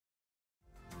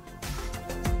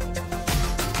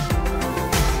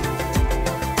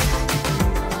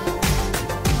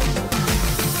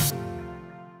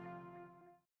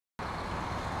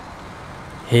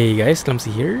Hey guys,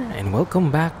 Clumsy here, and welcome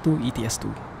back to ETS2.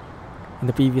 In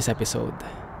the previous episode,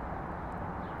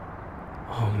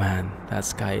 oh man, that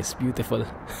sky is beautiful.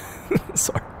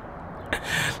 Sorry,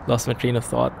 lost my train of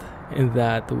thought, and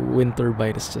that wind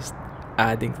turbine is just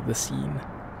adding to the scene.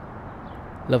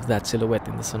 Love that silhouette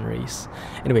in the sun rays.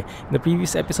 Anyway, in the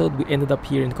previous episode, we ended up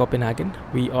here in Copenhagen.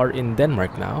 We are in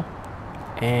Denmark now,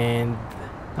 and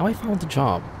now I found a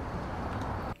job.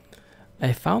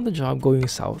 I found a job going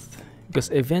south. Because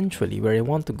eventually where I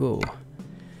want to go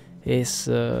is,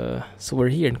 so we're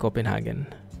here in Copenhagen.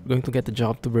 We're going to get a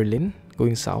job to Berlin,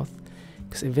 going south.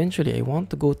 Because eventually I want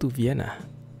to go to Vienna,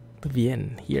 to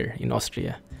Vienne here in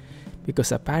Austria.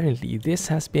 Because apparently this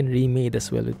has been remade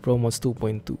as well with ProMods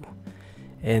 2.20.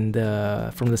 And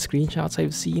from the screenshots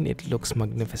I've seen, it looks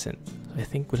magnificent. So I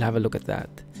think we'll have a look at that.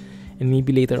 And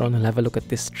maybe later on we'll have a look at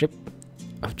this strip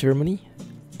of Germany.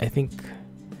 I think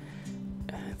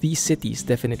these cities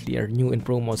definitely are new in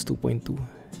ProMods 2.20,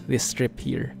 this strip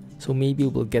here. So maybe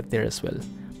we'll get there as well.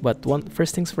 But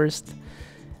first things first,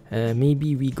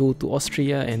 maybe we go to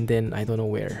Austria and then I don't know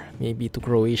where. Maybe to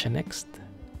Croatia next.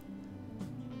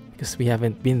 Because we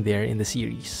haven't been there in the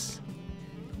series.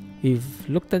 We've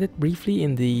looked at it briefly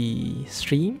in the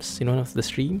streams, in one of the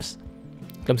streams.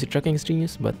 Clumsy trucking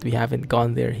streams, but we haven't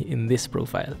gone there in this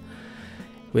profile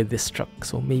with this truck.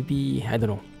 So maybe, I don't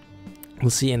know. We'll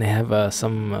see, and I have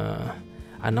some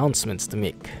announcements to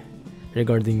make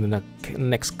regarding the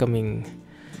next coming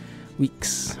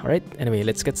weeks. Alright, anyway,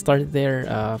 let's get started there.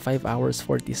 5 hours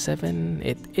 47.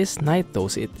 It is night though,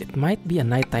 so it might be a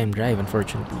nighttime drive,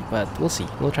 unfortunately, but we'll see.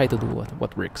 We'll try to do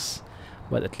what works.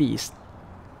 But at least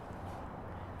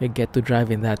we get to drive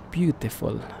in that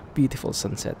beautiful, beautiful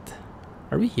sunset.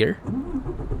 Are we here?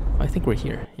 I think we're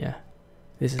here, yeah.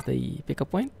 This is the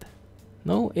pickup point?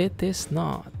 No, it is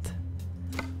not.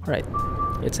 Alright,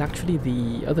 it's actually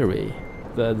the other way,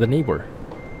 the neighbor.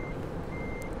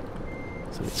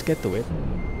 So let's get to it.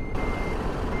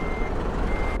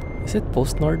 Is it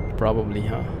PostNord? Probably,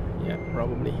 huh? Yeah,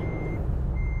 probably.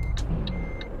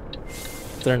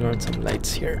 Turn on some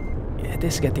lights here. It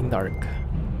is getting dark.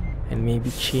 And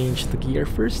maybe change the gear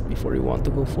first before you want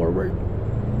to go forward.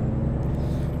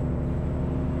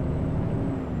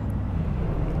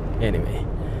 Anyway,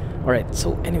 alright,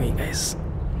 so anyway guys.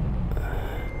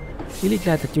 Really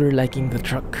glad that you're liking the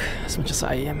truck as much as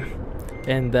I am,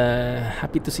 and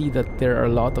happy to see that there are a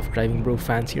lot of Driving Bro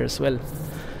fans here as well.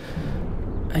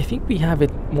 I think we have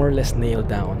it more or less nailed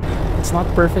down. It's not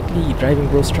perfectly Driving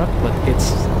Bro's truck, but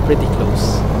it's pretty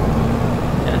close.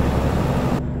 Yeah,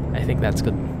 I think that's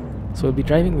good. So we'll be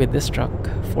driving with this truck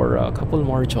for a couple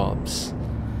more jobs,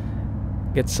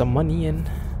 get some money in,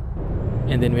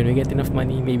 and then when we get enough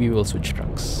money, maybe we'll switch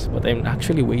trucks. But I'm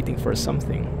actually waiting for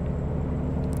something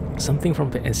from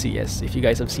the SES. If you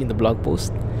guys have seen the blog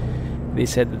post, they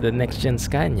said that the next gen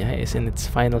Scania is in its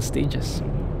final stages.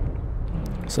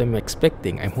 So I'm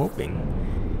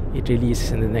hoping it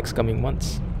releases in the next coming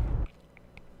months.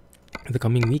 The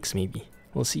coming weeks maybe.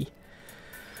 We'll see.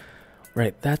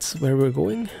 Right, that's where we're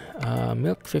going.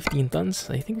 Milk 15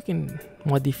 tons. I think we can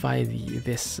modify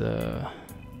this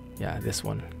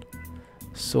one.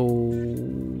 So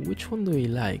which one do we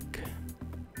like?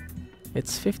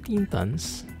 It's 15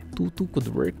 tons. 2.2 could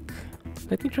work.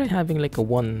 Let me try having like a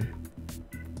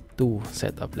 1.2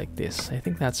 setup like this. I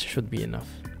think that should be enough.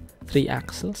 3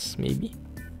 axles maybe.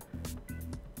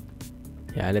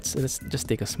 Yeah, let's just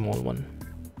take a small one.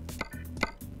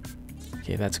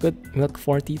 Okay, that's good. Milk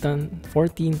 14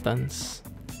 tons.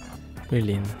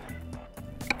 Berlin.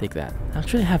 Take that.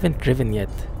 Actually, I haven't driven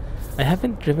yet. I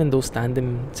haven't driven those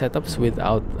tandem setups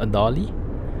without a dolly.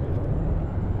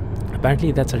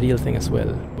 Apparently that's a real thing as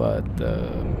well, but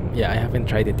yeah, I haven't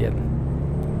tried it yet.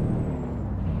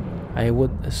 I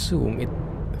would assume it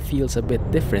feels a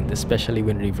bit different, especially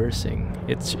when reversing.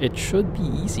 It should be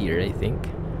easier, I think.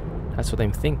 That's what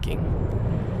I'm thinking.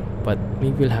 But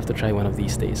maybe we'll have to try one of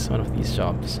these days, one of these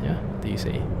jobs. Yeah, what do you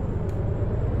say?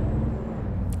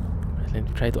 Let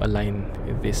me try to align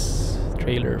with this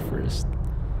trailer first.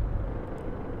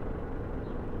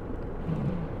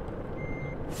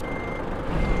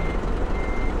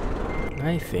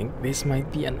 I think this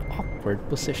might be an awkward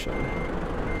position.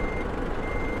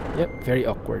 Yep, very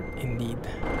awkward indeed.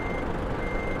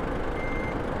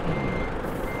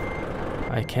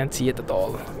 I can't see it at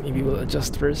all. Maybe we'll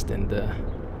adjust first and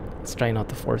let's try not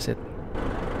to force it.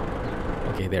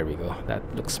 Okay, there we go. That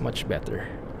looks much better.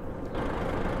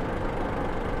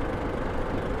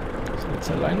 So let's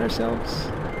align ourselves.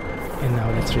 And now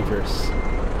let's reverse.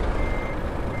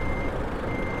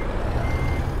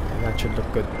 And that should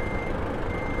look good.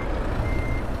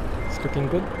 Looking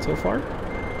good so far.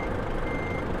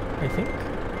 I think.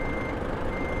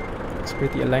 It's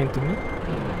pretty aligned to me.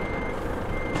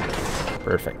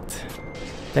 Perfect.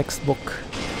 Textbook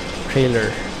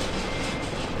trailer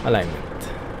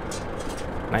alignment.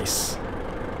 Nice.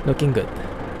 Looking good.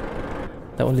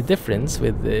 The only difference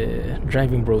with the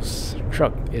Driving Bros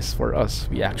truck is for us,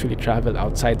 we actually travel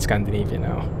outside Scandinavia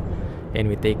now, and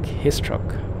we take his truck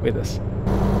with us.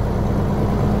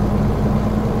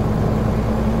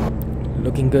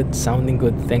 Looking good, sounding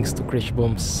good, thanks to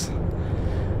Krishbom's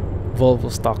Volvo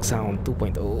Stock Sound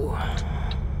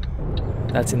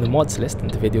 2.0. That's in the mods list in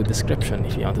the video description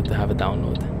if you wanted to have a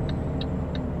download.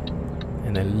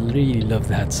 And I really love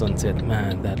that sunset,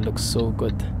 man, that looks so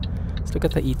good. Let's look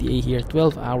at the ETA here,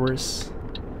 12 hours,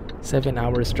 7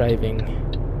 hours driving.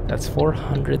 That's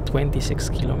 426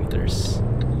 kilometers.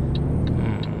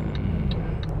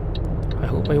 I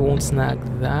hope I won't snag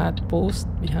that post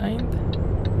behind.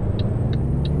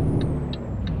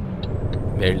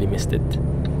 Barely missed it.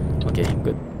 Okay,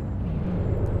 good.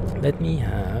 Let me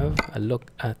have a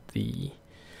look at the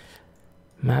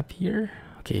map here.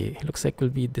 Okay, looks like we'll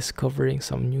be discovering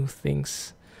some new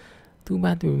things. Too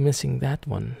bad we're missing that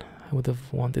one. I would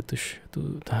have wanted to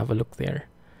have a look there.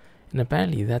 And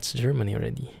apparently that's Germany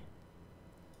already.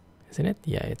 Isn't it?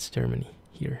 Yeah, it's Germany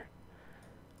here.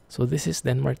 So this is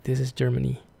Denmark, this is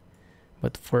Germany.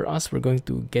 But for us, we're going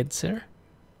to Gedser.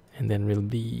 And then we'll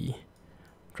be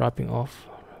dropping off.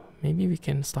 Maybe we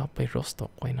can stop by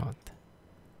Rostock, why not?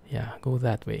 Yeah, go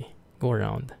that way, go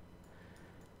around.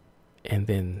 And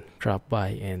then drop by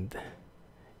and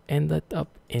end it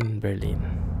up in Berlin.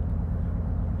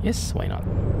 Yes, why not?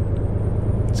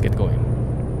 Let's get going.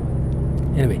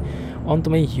 Anyway, on to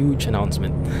my huge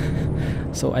announcement.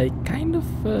 So I kind of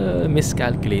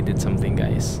miscalculated something,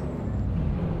 guys.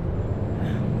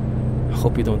 I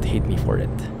hope you don't hate me for it.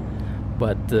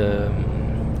 But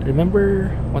remember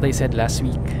what I said last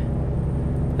week?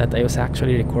 That I was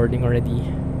actually recording already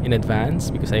in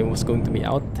advance because I was going to be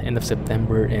out end of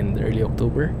September and early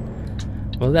October.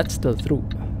 Well, that's still true.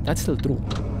 That's still true.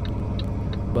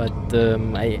 But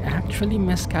I actually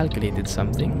miscalculated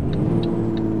something.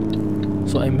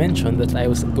 So I mentioned that I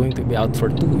was going to be out for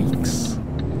 2 weeks.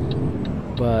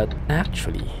 But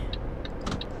actually,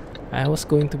 I was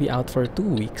going to be out for 2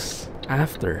 weeks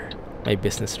after my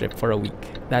business trip for a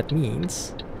week. That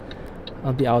means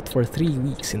I'll be out for 3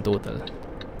 weeks in total.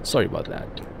 Sorry about that.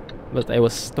 But I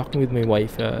was talking with my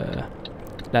wife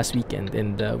last weekend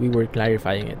and we were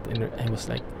clarifying it. And I was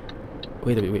like,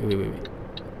 wait.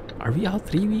 Are we out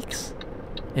 3 weeks?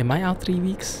 Am I out 3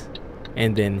 weeks?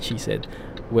 And then she said,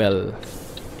 well,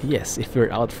 yes, if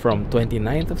you're out from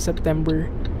 29th of September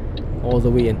all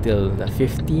the way until the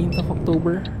 15th of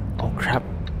October. Oh crap,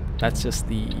 that's just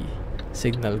the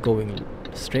signal going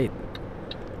straight.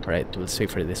 Alright, let's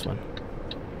wait for this one.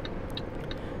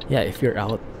 Yeah, if you're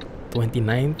out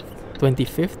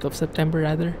 25th of September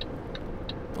rather,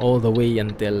 all the way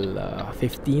until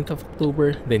 15th of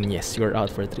October, then yes, you're out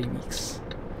for 3 weeks.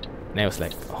 And I was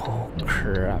like, oh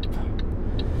crap.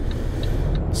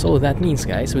 So that means,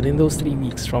 guys, within those 3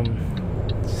 weeks from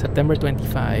September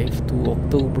 25 to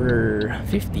October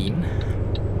 15,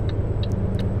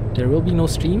 there will be no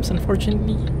streams,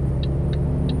 unfortunately.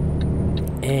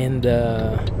 And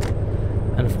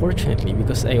unfortunately,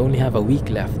 because I only have a week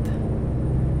left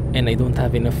and I don't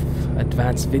have enough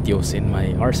advanced videos in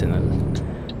my arsenal,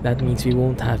 that means we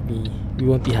won't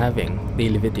be having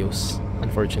daily videos,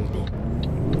 unfortunately.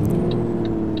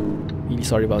 Really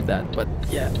sorry about that, but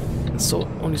yeah, so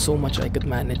only so much I could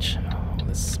manage.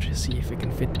 Let's just see if we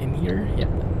can fit in here. Yeah,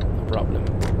 no problem.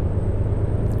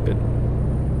 Good.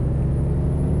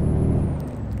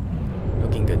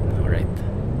 Looking good. Alright.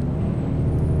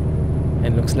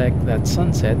 And looks like that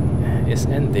sunset is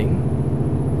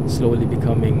ending, slowly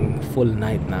becoming full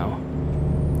night now.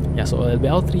 Yeah, so I'll be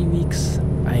out 3 weeks.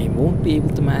 I won't be able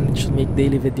to manage to make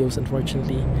daily videos,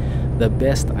 unfortunately. The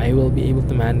best I will be able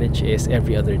to manage is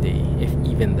every other day, if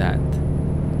even that.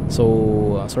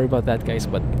 So sorry about that, guys,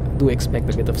 but do expect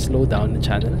a bit of slowdown in the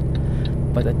channel.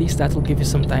 But at least that will give you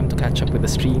some time to catch up with the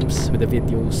streams, with the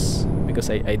videos, because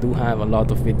I do have a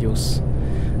lot of videos.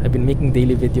 I've been making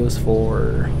daily videos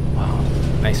for... Wow,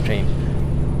 nice train.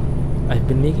 I've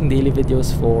been making daily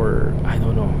videos for, I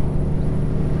don't know,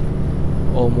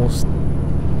 almost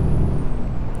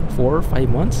 4 or 5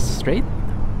 months straight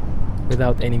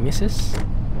without any misses.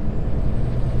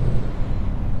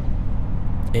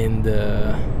 And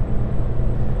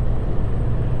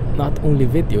not only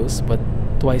videos, but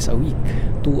twice a week.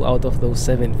 2 out of those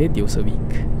 7 videos a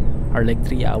week are like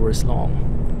 3 hours long.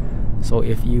 So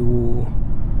if you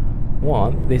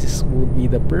want, this would be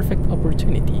the perfect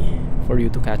opportunity for you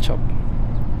to catch up,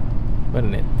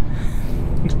 wouldn't it?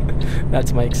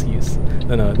 That's my excuse.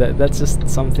 No, that's just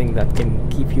something that can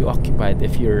keep you occupied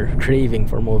if you're craving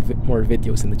for more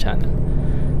videos in the channel.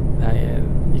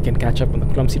 You can catch up on the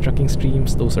Clumsy trucking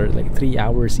streams. Those are like 3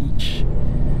 hours each,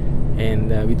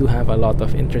 and we do have a lot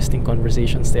of interesting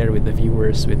conversations there with the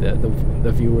viewers, with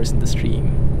the viewers in the stream.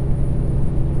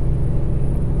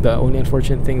 The only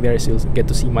unfortunate thing there is you'll get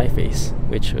to see my face,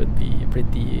 which would be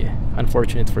pretty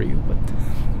unfortunate for you, but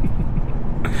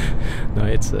no,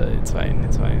 it's fine,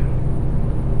 it's fine.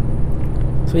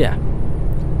 So yeah,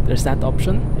 there's that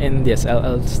option, and yes,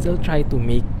 I'll still try to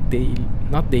make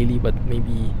not daily, but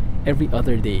maybe every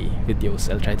other day videos.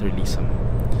 I'll try to release them.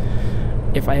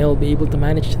 If I'll be able to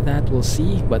manage that, we'll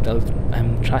see, but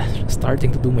I'm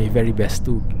starting to do my very best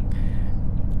to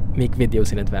make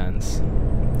videos in advance.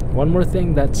 One more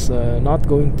thing that's not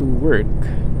going to work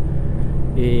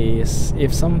is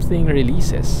if something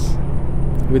releases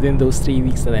within those 3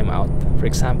 weeks that I'm out. For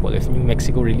example, if New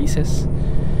Mexico releases,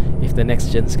 if the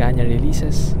next gen Scania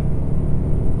releases,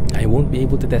 I won't be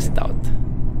able to test it out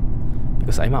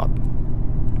because I'm out.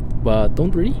 But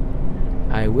don't worry,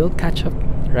 I will catch up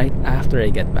right after I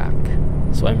get back.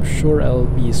 So I'm sure I'll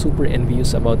be super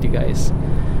envious about you guys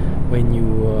when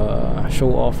you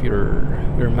show off your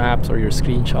maps or your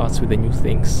screenshots with the new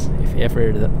things, if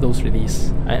ever those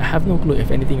release. I have no clue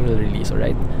if anything will release,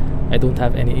 alright? I don't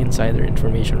have any insider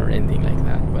information or anything like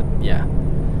that, but yeah,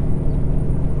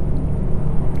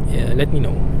 let me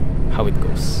know how it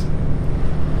goes.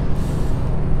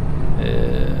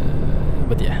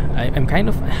 But yeah, I'm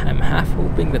half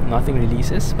hoping that nothing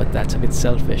releases, but that's a bit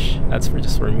selfish. That's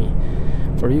just for me.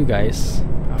 For you guys,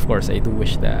 of course, I do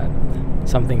wish that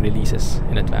something releases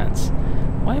in advance.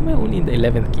 Why am I only in the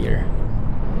 11th gear?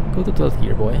 Go to 12th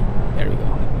gear, boy. There we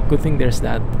go. Good thing there's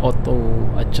that auto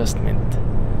adjustment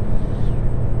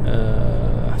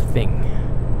thing.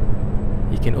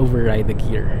 You can override the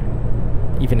gear,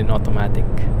 even in automatic.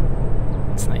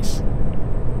 It's nice.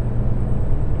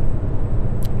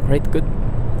 Right, good.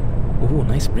 Oh,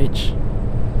 nice bridge.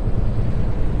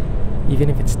 Even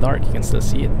if it's dark, you can still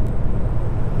see it.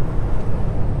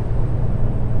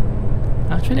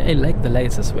 Actually, I like the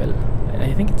lights as well.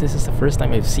 I think this is the first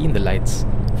time I've seen the lights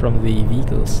from the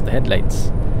vehicles, the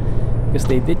headlights, because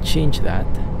they did change that.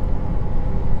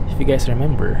 If you guys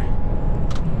remember,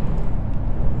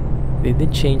 they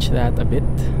did change that a bit,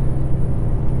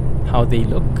 how they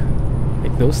look,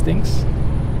 like those things.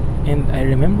 And I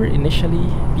remember initially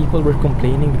people were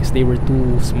complaining because they were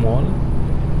too small,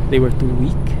 they were too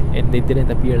weak, and they didn't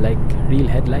appear like real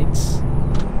headlights.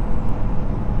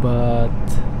 But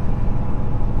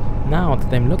now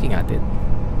that I'm looking at it,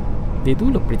 they do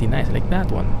look pretty nice, like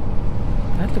that one.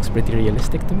 That looks pretty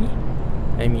realistic to me.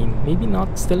 I mean, maybe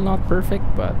still not perfect,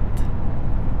 but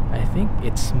I think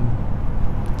it's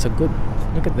a good.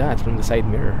 Look at that from the side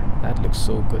mirror. That looks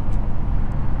so good.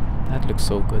 That looks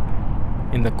so good.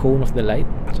 In the cone of the light,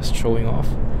 just showing off.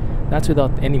 That's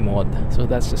without any mod, so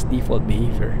that's just default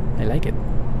behavior. I like it.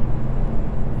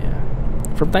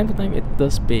 Yeah. From time to time, it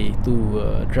does pay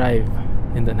to drive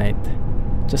in the night,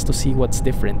 just to see what's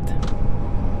different,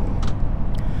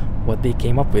 what they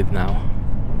came up with now.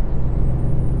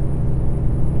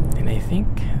 And I think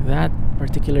that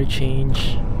particular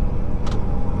change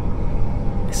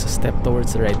is a step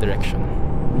towards the right direction.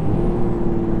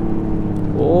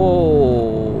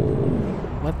 Oh,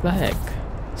 what the heck?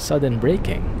 Sudden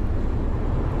braking.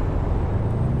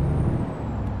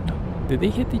 Did they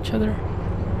hit each other?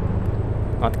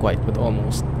 Not quite, but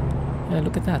almost. Yeah,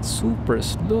 look at that, super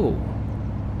slow.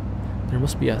 There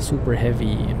must be a super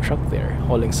heavy truck there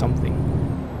hauling something.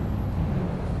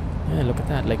 Yeah, look at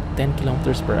that, like 10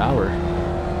 kilometers per hour.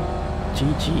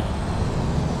 GG.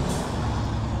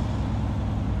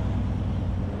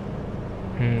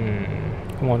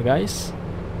 Come on, guys.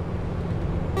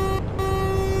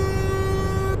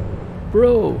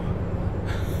 Bro!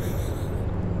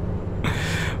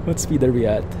 What speed are we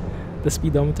at? The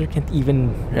speedometer can't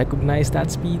even recognize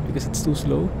that speed because it's too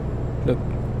slow. Look,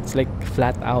 it's like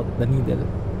flat out the needle.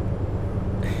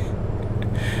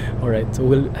 Alright,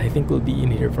 so I think we'll be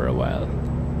in here for a while.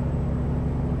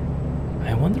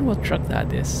 I wonder what truck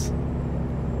that is.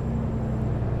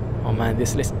 Oh man,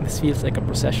 this feels like a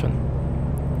procession.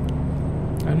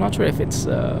 I'm not sure if it's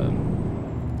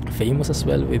famous as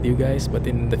well with you guys, but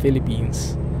in the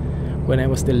Philippines, when I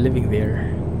was still living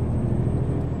there,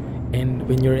 and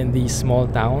when you're in these small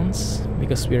towns,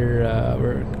 because we're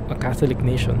a Catholic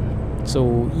nation,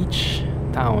 so each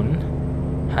town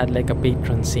had like a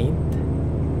patron saint,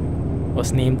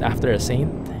 was named after a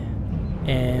saint,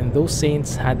 and those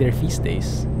saints had their feast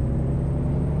days.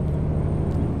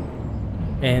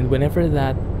 And whenever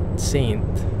that saint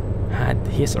had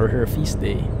his or her feast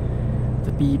day,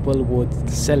 the people would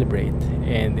celebrate,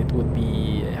 and it would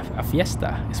be a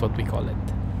fiesta is what we call it.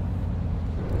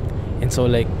 And so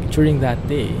like during that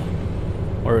day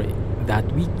or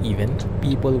that week even,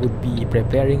 people would be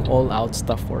preparing all out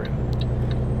stuff for him,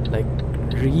 like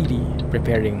really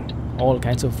preparing all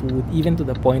kinds of food, even to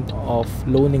the point of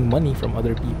loaning money from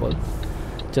other people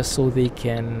just so they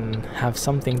can have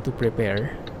something to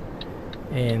prepare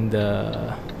and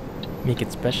make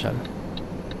it special.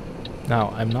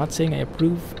 Now, I'm not saying I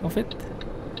approve of it.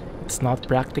 It's not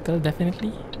practical,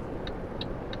 definitely.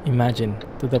 Imagine,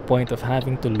 to the point of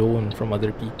having to loan from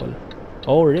other people.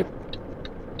 Oh, rip.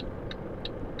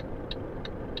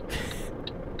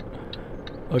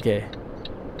 Okay.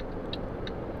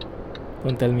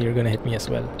 Don't tell me you're gonna hit me as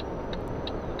well.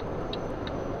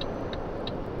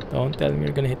 Don't tell me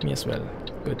you're gonna hit me as well.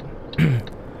 Good.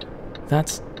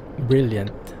 That's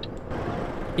brilliant.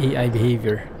 AI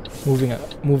behavior.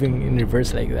 Moving in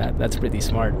reverse like that. That's pretty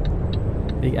smart.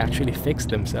 They actually fixed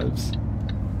themselves.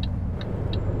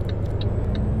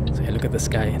 So yeah, look at the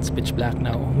sky. It's pitch black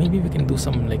now. Maybe we can do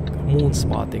some like moon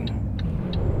spotting.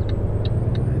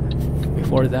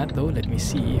 Before that though, let me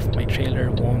see if my trailer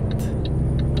won't...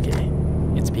 Okay,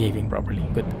 it's behaving properly.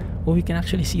 Good. Oh, we can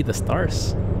actually see the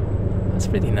stars. That's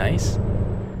pretty nice.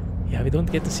 Yeah, we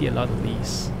don't get to see a lot of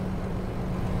these.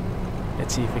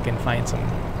 Let's see if we can find some.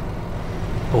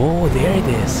 Oh, there it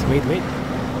is. Wait.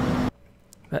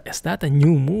 Is that a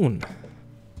new moon?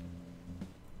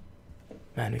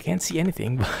 Man, we can't see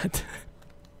anything, but...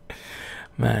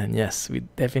 Man, yes, we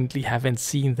definitely haven't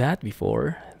seen that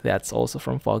before. That's also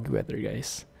from Foggy Weather,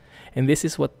 guys. And this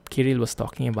is what Kirill was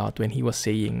talking about when he was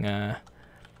saying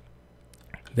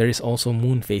there is also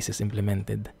moon phases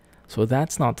implemented. So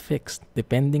that's not fixed,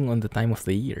 depending on the time of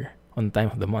the year, on the time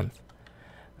of the month.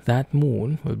 That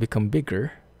moon will become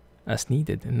bigger as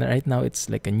needed. And right now it's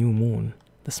like a new moon,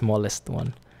 the smallest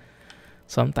one.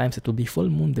 Sometimes it will be full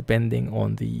moon depending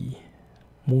on the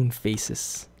moon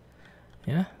phases.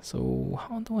 Yeah, so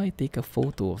how do I take a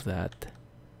photo of that?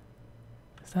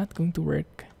 Is that going to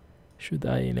work? Should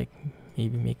I like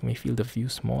maybe make my field of view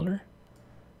smaller?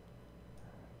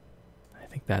 I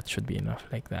think that should be enough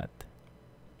like that.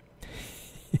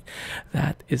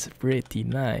 That is pretty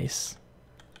nice.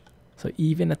 So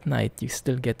even at night you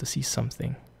still get to see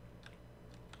something.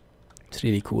 It's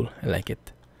really cool. I like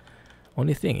it.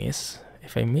 Only thing is,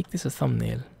 if I make this a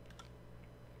thumbnail,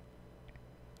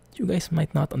 you guys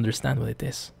might not understand what it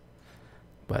is.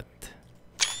 But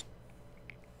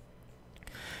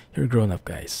you're grown up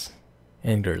guys.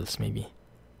 And girls maybe.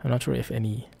 I'm not sure if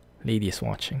any lady is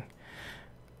watching.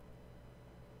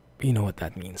 But you know what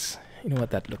that means. You know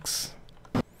what that looks.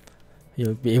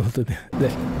 You'll be able to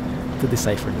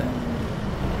decipher that.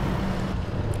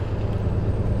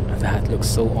 That looks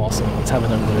so awesome. Let's have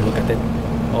another look at it.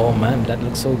 Oh man, that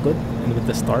looks so good. And with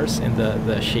the stars and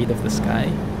the shade of the sky.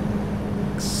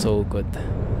 Looks so good.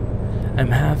 I'm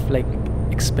half like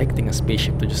expecting a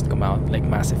spaceship to just come out like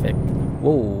Mass Effect.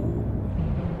 Whoa.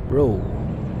 Bro.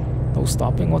 No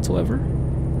stopping whatsoever.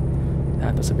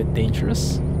 That was a bit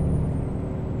dangerous.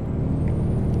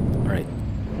 Alright.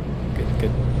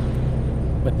 Good.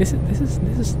 But this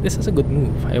is a good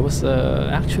move. I was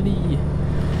actually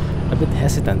a bit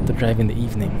hesitant to drive in the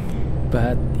evening,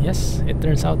 but yes, it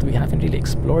turns out we haven't really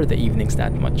explored the evenings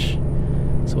that much.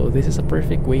 So this is a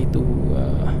perfect way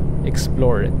to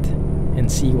explore it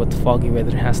and see what Foggy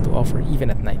Weather has to offer even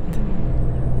at night.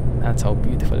 That's how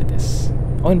beautiful it is.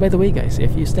 Oh, and by the way guys,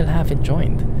 if you still haven't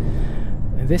joined,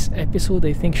 this episode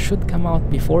I think should come out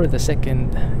before the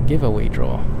second giveaway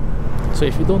draw. So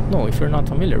if you don't know, if you're not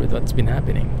familiar with what's been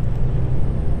happening,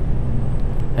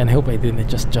 and I hope I didn't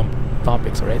just jump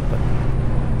topics, alright, but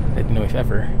let me know if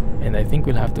ever. And I think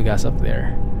we'll have to gas up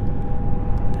there.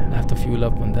 I'll have to fuel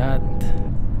up on that.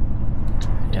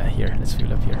 Yeah, here, let's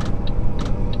fuel up here.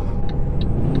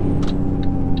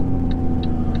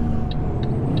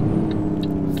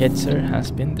 Ketzer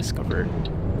has been discovered.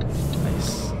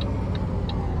 Nice.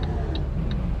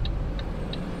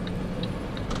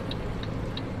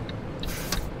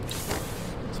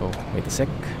 So, wait a sec.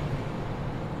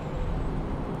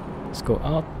 Let's go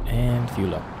out and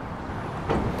fuel up.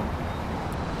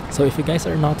 So if you guys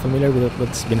are not familiar with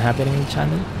what's been happening in the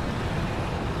channel,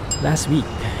 last week,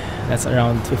 that's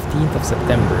around 15th of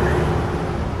September,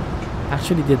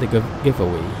 actually did a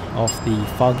giveaway of the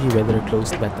Foggy Weather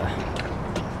closed beta.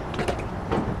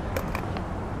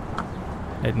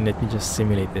 And let me just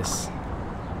simulate this.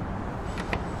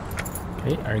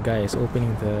 Okay, our guy is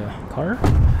opening the car.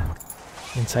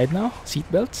 Inside now,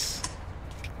 seatbelts.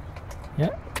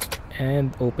 Yeah,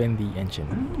 and open the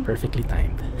engine. Perfectly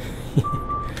timed.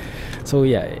 So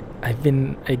yeah, I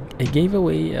gave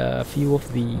away a few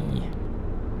of the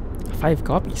 5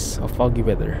 copies of Foggy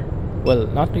Weather. Well,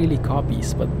 not really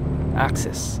copies, but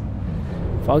access.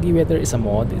 Foggy Weather is a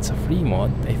mod. It's a free mod.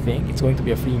 I think it's going to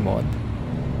be a free mod,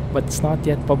 but it's not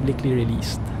yet publicly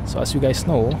released. So as you guys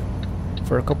know,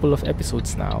 for a couple of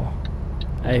episodes now,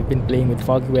 I've been playing with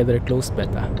Foggy Weather closed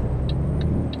beta,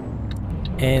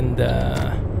 and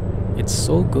it's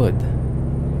so good.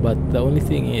 But the only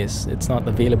thing is, it's not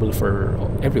available for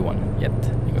everyone yet,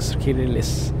 because Kirill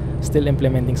is still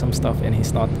implementing some stuff and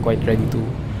he's not quite ready to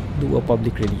do a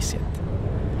public release yet.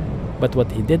 But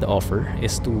what he did offer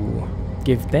is to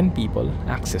give 10 people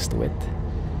access to it.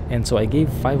 And so I gave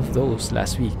 5 of those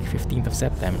last week, 15th of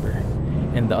September.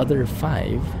 And the other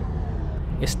 5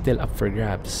 is still up for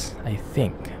grabs, I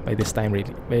think, by the time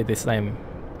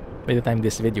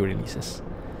this video releases.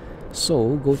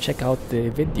 So go check out the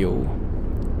video.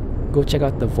 Go check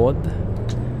out the VOD,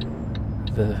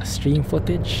 the stream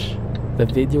footage, the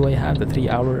video I have, the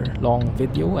 3-hour long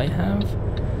video I have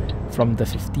from the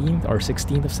 15th or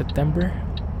 16th of September,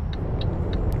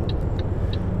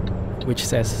 which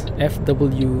says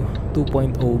FW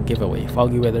 2.0 giveaway,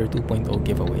 Foggy Weather 2.0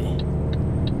 giveaway.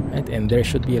 Right? And there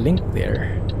should be a link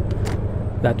there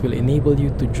that will enable you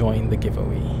to join the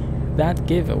giveaway. That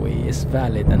giveaway is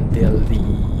valid until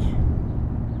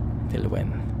till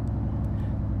when?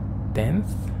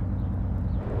 10th?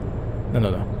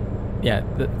 No. Yeah,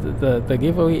 the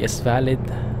giveaway is valid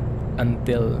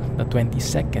until the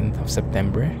 22nd of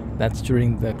September. That's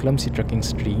during the Clumsy trucking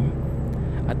stream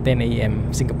at 10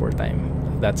 a.m. Singapore time.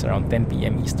 That's around 10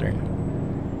 p.m. Eastern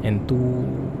and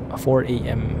 4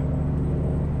 a.m.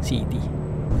 CET,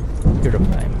 Europe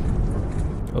time.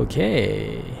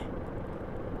 Okay,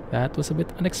 that was a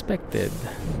bit unexpected.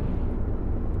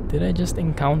 Did I just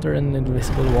encounter an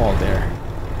invisible wall there?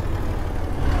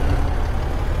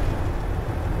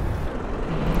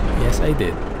 Yes, I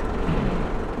did.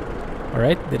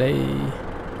 Alright, did I...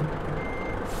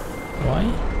 Why?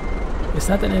 Is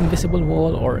that an invisible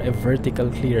wall or a vertical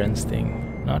clearance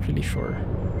thing? Not really sure.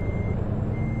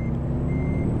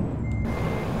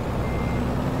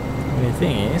 The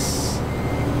thing is,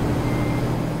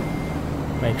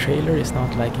 my trailer is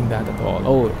not liking that at all.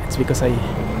 Oh, it's because I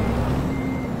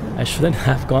shouldn't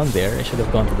have gone there. I should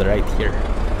have gone to the right here.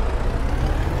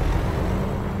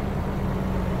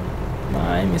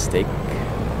 My mistake.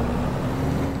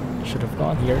 Should have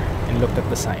gone here and looked at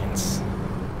the signs.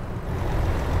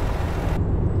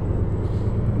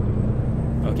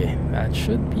 Okay, that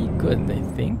should be good, I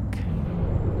think.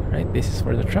 Right, this is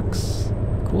for the trucks.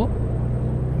 Cool.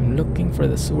 I'm looking for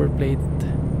the sewer plate.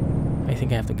 I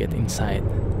think I have to get inside.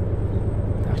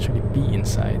 Actually be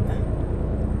inside.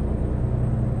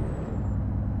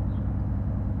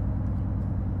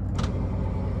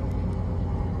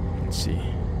 Let's see.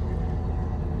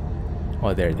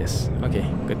 Oh, there it is. Okay,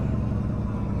 good.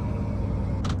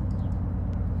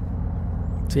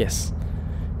 So yes,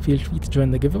 feel free to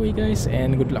join the giveaway, guys,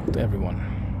 and good luck to everyone.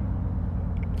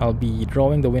 I'll be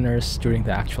drawing the winners during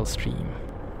the actual stream.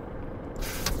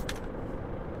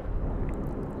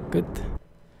 Good.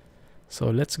 So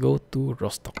let's go to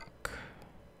Rostock.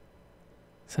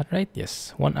 Is that right?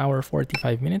 Yes. 1 hour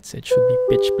 45 minutes. It should be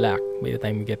pitch black by the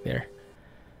time we get there.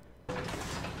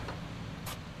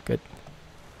 Good.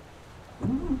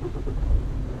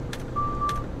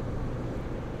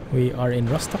 We are in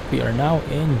Rostock. We are now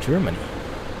in Germany.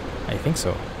 I think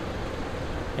so.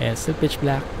 And it's still pitch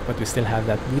black, but we still have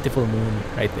that beautiful moon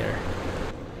right there.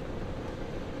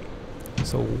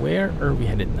 So where are we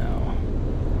headed now?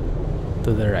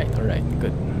 To the right. Alright,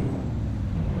 good.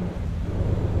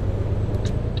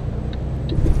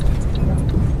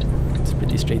 It's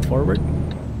pretty straightforward.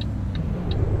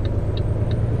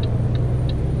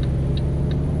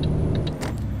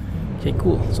 Okay,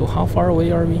 cool. So how far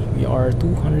away are we? We are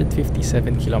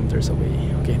 257 kilometers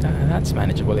away. Okay, that's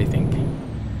manageable, I think.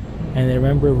 And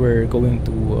remember, we're going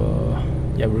to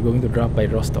we're going to drop by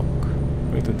Rostock.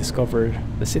 We're going to discover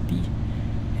the city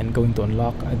and going to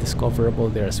unlock a discoverable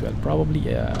there as well.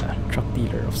 Probably a truck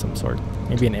dealer of some sort.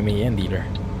 Maybe an MAN dealer.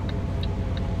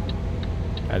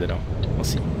 I don't know. We'll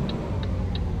see.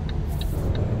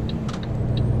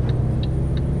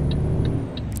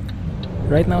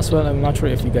 Right now as well, I'm not sure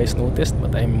if you guys noticed,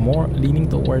 but I'm more leaning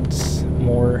towards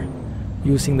more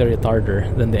using the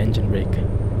retarder than the engine brake.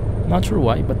 Not sure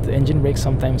why, but the engine brake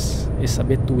sometimes is a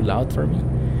bit too loud for me,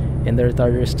 and the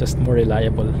retarder is just more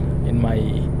reliable in my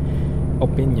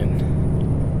opinion.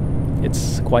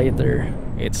 It's quieter,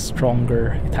 it's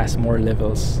stronger, it has more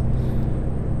levels.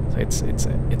 So it's like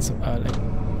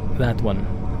that one.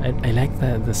 I like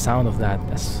the sound of that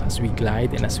as we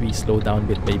glide and as we slow down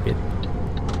bit by bit.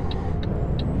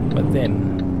 But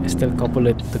then I still couple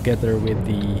it together with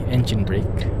the engine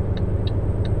brake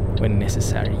when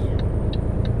necessary.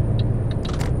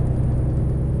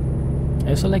 I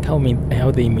also like how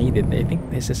they made it. I think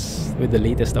this is with the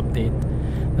latest update,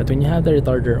 that when you have the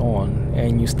retarder on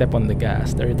and you step on the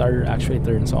gas, the retarder actually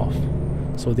turns off,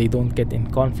 so they don't get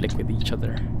in conflict with each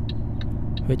other,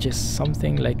 which is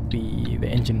something like the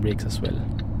engine brakes as well.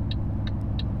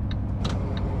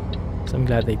 So I'm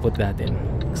glad they put that in,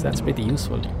 because that's pretty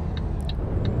useful.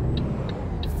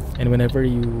 And whenever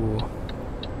you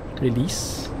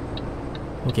release,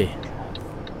 okay,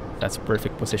 that's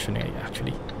perfect positioning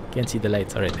actually. Can't see the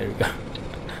lights. Alright, there we go.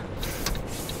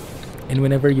 And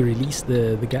whenever you release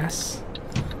the gas,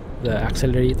 the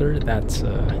accelerator, that's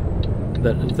the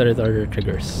retarder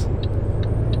triggers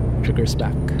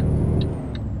back.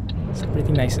 It's a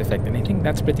pretty nice effect, and I think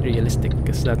that's pretty realistic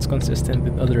because that's consistent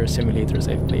with other simulators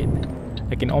I've played.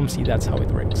 Like in OMSI, that's how it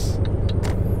works.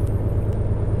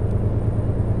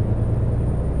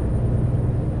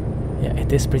 Yeah,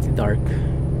 it is pretty dark,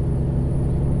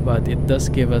 but it does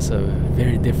give us a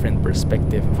very different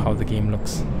perspective of how the game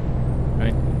looks,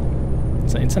 right?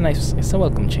 So it's a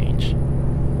welcome change,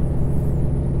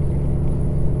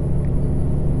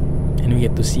 and we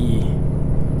get to see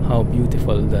how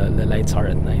beautiful the lights are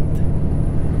at night.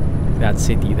 That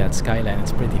city, that skyline,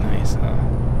 it's pretty nice.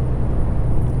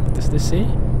 What does this say?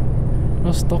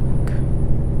 Rostock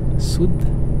Sud?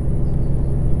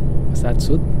 Was that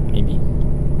Sud? Maybe.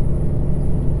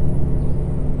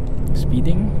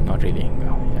 Speeding? Not really.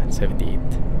 Oh, yeah, 78.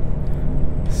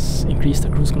 Increase the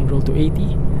cruise control to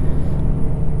 80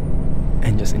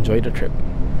 and just enjoy the trip.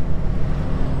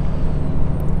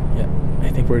 Yeah, I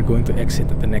think we're going to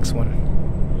exit at the next one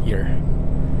here.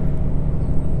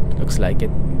 Looks like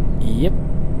it. Yep.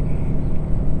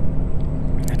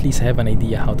 At least I have an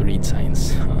idea how to read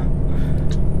signs.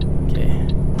 Okay.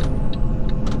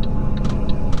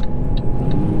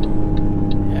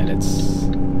 Yeah, let's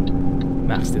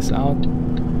max this out.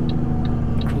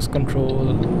 Cruise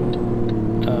control,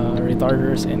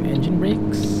 retarders and engine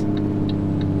brakes,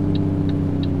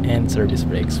 and service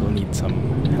brakes. We'll need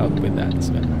some help with that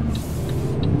as well.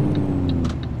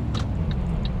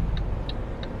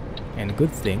 And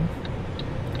good thing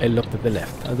I looked at the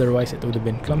left, otherwise it would have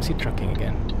been clumsy trucking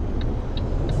again.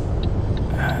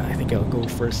 I think I'll go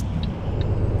first,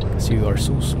 because you are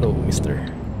so slow, mister.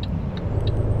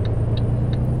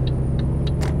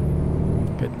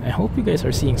 Good. I hope you guys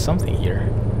are seeing something here.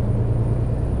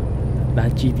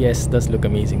 That GPS does look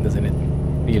amazing, doesn't it?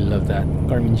 Really love that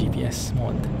Garmin GPS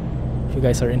mod. If you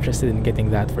guys are interested in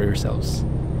getting that for yourselves,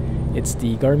 it's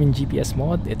the Garmin GPS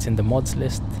mod. It's in the mods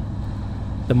list.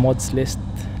 The mods list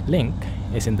link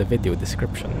is in the video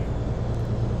description,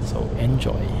 so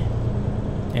enjoy.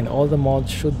 And all the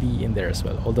mods should be in there as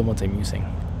well, all the mods I'm using.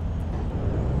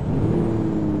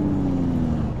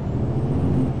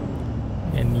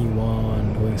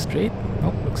 Anyone going straight?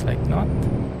 Nope, looks like not.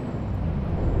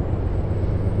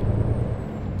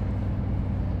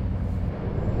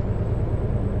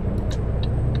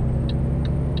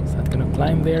 Is that gonna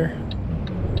climb there?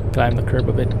 Climb the curb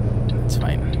a bit? That's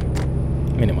fine.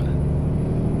 Minimal.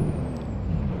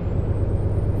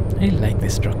 I like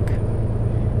this truck.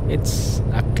 It's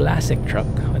a classic truck,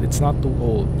 but it's not too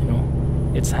old, you know.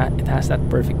 It has that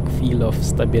perfect feel of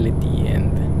stability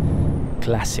and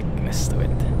classicness to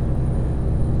it.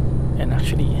 And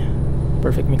actually,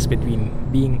 perfect mix between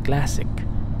being a classic,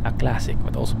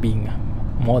 but also being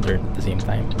modern at the same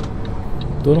time.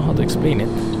 Don't know how to explain it.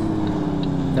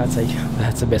 That's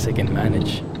the best I can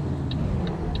manage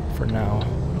for now.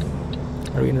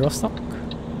 Are we in Rostock?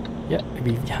 Yeah,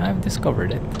 we have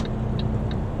discovered it.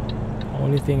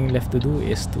 Only thing left to do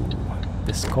is to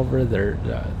discover the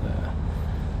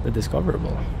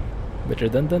discoverable. Bit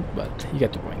redundant, but you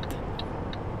get the point.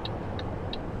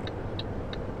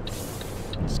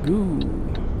 Let's go.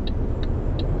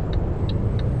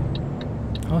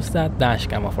 How's that dash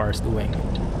cam of ours doing?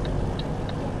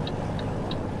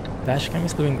 Dash cam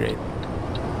is doing great.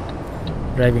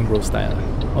 Driving bro style.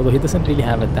 Although he doesn't really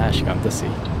have a dash cam, does he?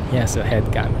 He has a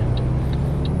head cam.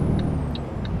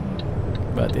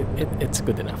 But it's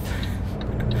good enough.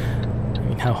 I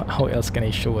mean, how else can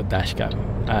I show a dash cam,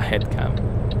 a head cam?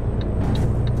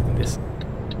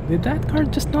 Did that car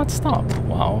just not stop?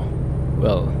 Wow.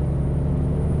 Well.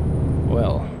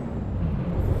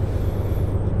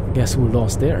 Guess who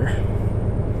lost there?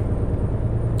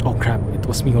 Oh crap! It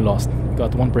was me who lost.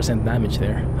 Got 1% damage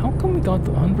there. How come we got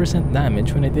 1%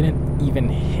 damage when I didn't even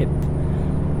hit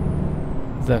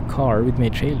the car with my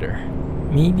trailer?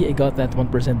 Maybe I got that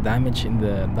 1% damage in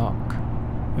the dock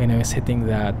when I was hitting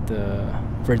that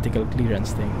vertical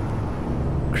clearance thing.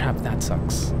 Crap, that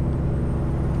sucks.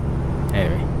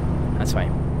 Anyway, that's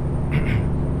fine.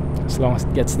 As long as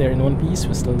it gets there in one piece,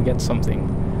 we still get something.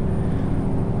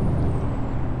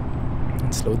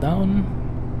 And slow down.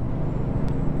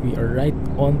 We are right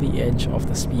on the edge of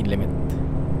the speed limit.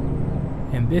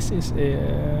 And this is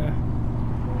a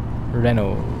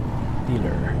Renault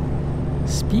dealer.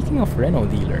 Speaking of Renault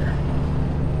dealer,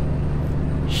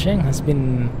 Sheng has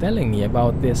been telling me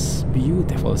about this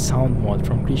beautiful sound mod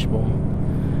from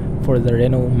Krieshbaum for the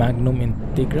Renault Magnum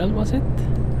Integral, was it?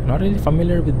 I'm not really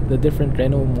familiar with the different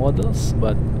Renault models,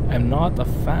 but I'm not a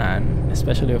fan,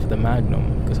 especially of the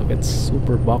Magnum, because of its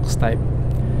super box type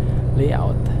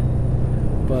layout.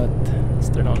 But let's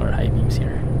turn on our high beams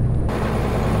here.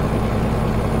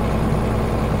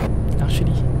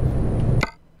 Actually,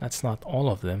 that's not all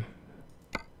of them.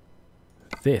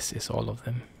 This is all of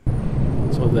them.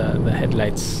 So the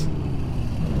headlights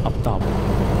up top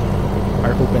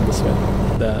are open as well.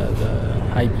 The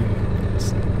high beam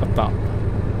is up top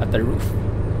at the roof.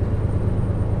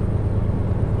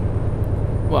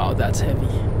 Wow, that's heavy.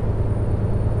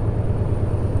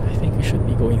 I think we should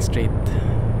be going straight.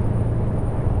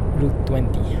 Route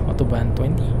 20, autobahn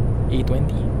 20,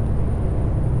 A20.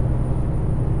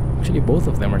 Actually, both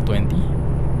of them are 20.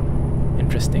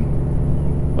 Interesting.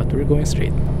 But we're going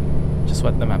straight. Just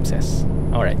what the map says.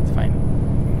 Alright, fine.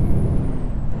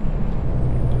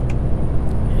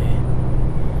 Okay.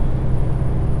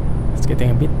 It's getting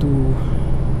a bit too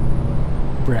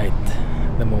bright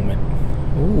at the moment.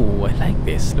 Oh, I like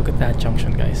this. Look at that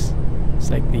junction, guys. It's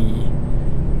like the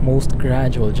most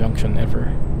gradual junction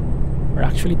ever. We're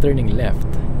actually turning left,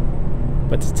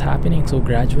 but it's happening so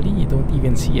gradually you don't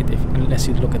even see it unless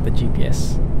you look at the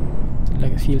GPS.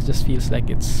 Like it just feels like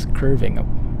it's curving up.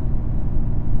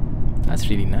 That's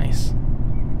really nice.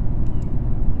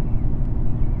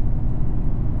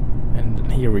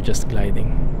 And here we're just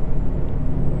gliding.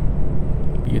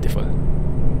 Beautiful.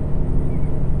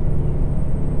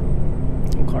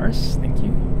 No cars, thank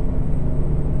you.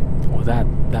 Oh,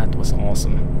 that was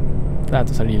awesome. That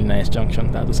was a really nice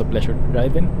junction. That was a pleasure to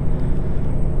drive in.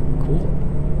 Cool.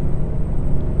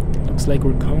 Looks like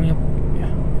we're coming up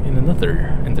in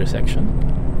another intersection.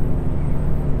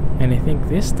 And I think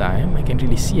this time I can't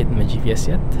really see it in my GPS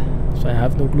yet, so I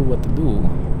have no clue what to do.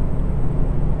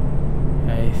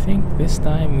 I think this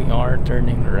time we are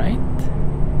turning right.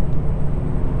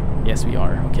 Yes, we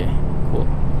are. Okay, cool.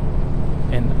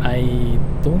 And I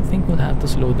don't think we'll have to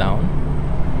slow down,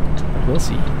 but we'll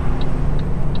see.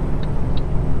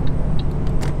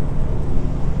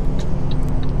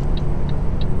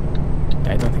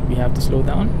 I don't think we have to slow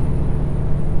down.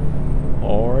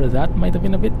 Or that might have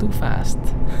been a bit too fast.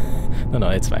 No,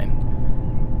 it's fine.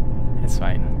 It's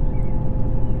fine.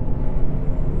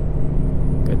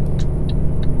 Good.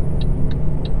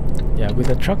 Yeah, with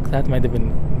the truck that might have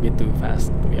been a bit too fast,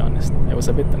 to be honest. I was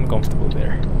a bit uncomfortable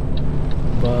there.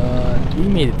 But we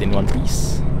made it in one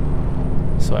piece,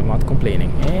 so I'm not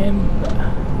complaining. And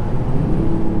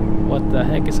what the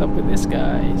heck is up with this,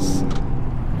 guys?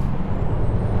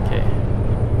 Okay.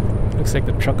 Looks like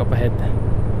the truck up ahead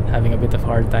having a bit of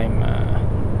hard time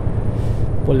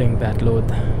pulling that load,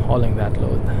 hauling that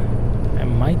load. I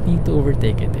might need to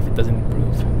overtake it if it doesn't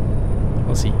improve.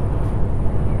 We'll see.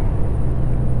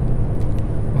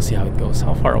 We'll see how it goes.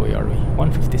 How far away are we?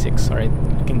 156. Alright,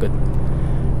 looking good.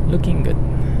 Looking good.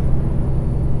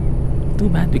 Too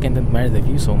bad we can't admire the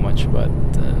view so much, but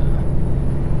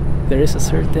there is a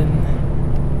certain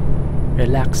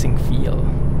relaxing feel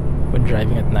when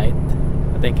driving at night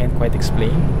that I can't quite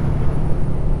explain.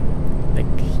 Like,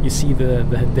 you see the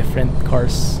different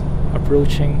cars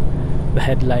approaching, the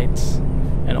headlights,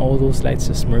 and all those lights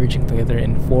just merging together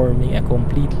and forming a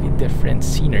completely different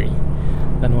scenery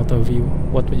than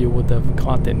what you would have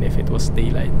gotten if it was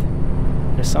daylight.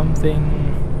 There's something,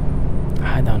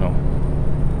 I don't know,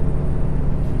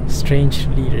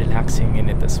 strangely relaxing in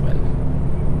it as well.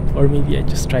 Or maybe I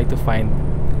just try to find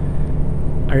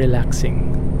a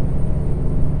relaxing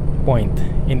point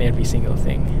in every single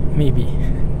thing. Maybe.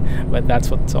 But that's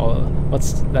what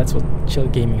chill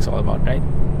gaming is all about, right?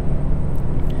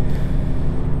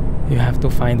 You have to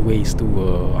find ways to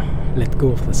let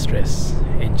go of the stress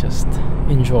and just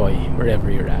enjoy wherever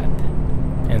you're at.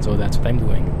 And so that's what I'm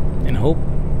doing. And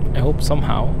I hope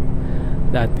somehow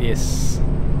that is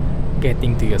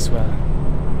getting to you as well.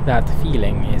 That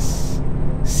feeling is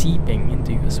seeping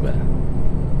into you as well.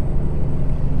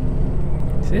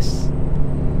 Is this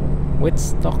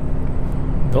Woodstock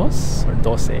Dos or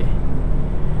Dose?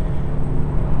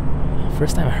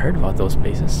 First time I heard about those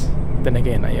places. Then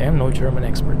again, I am no German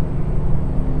expert.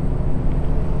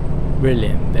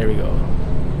 Berlin, there we go.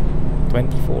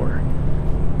 24.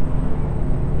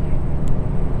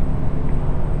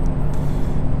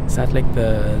 Is that like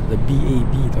the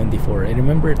BAB 24? I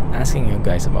remember asking you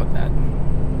guys about that.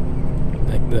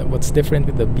 Like what's different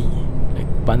with the B? Like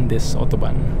Bandes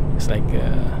Autobahn. It's like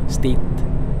state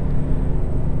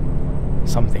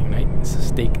something, right? It's a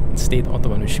state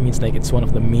autobahn, which means like it's one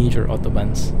of the major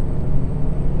autobahns.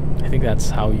 I think that's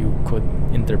how you could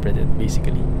interpret it,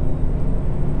 basically.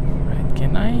 Right?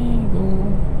 Can I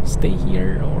go stay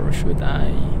here, or should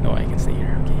I? No, I can stay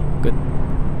here. Okay, good.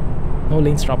 No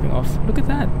lanes dropping off. Look at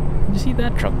that. Did you see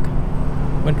that truck?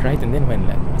 Went right and then went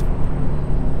left.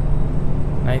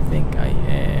 I think I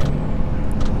am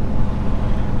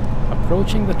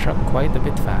approaching the truck quite a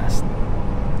bit fast.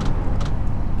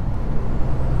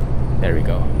 There we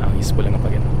go. Now he's pulling up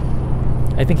again.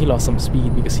 I think he lost some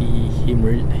speed because he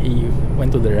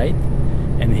went to the right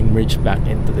and he merged back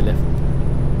into the left.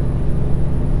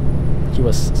 He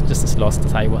was just as lost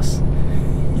as I was.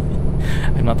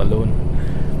 I'm not alone.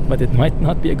 But it might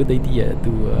not be a good idea to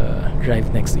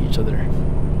drive next to each other.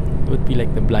 It would be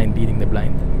like the blind leading the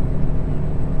blind.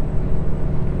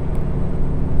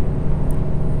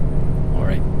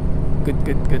 Alright. Good,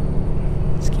 good, good.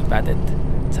 Let's keep at it.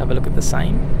 Let's have a look at the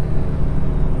sign.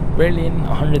 Berlin,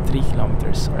 103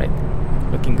 kilometers. Alright.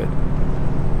 Looking good.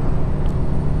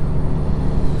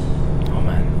 Oh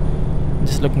man. I'm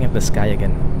just looking at the sky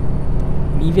again.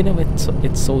 And even if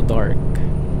it's so dark,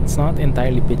 it's not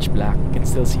entirely pitch black. You can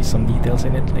still see some details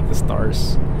in it, like the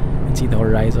stars, and see the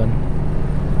horizon,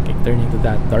 okay, turning to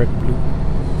that dark blue.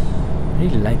 I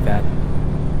really like that.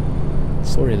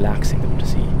 It's so relaxing to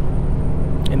see.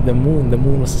 And the moon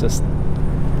was just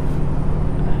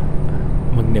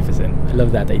magnificent. I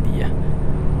love that idea.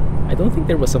 I don't think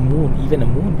there was even a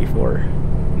moon before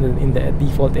in the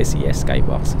default SES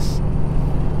skyboxes.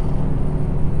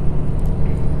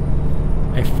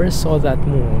 I first saw that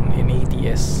moon in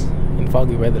ATS, in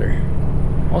Foggy Weather.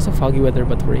 Also Foggy Weather,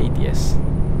 but for ATS,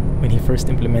 when he first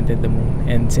implemented the moon.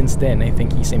 And since then, I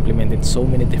think he's implemented so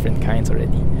many different kinds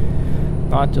already.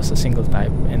 Not just a single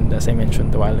type, and as I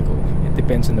mentioned a while ago, it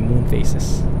depends on the moon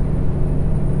phases.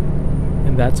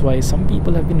 And that's why some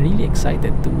people have been really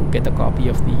excited to get a copy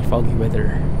of the Foggy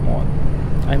Weather mod.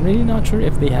 I'm really not sure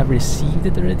if they have received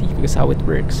it already, because how it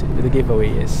works with the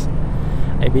giveaway is,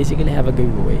 I basically have a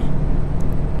giveaway.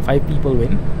 5 people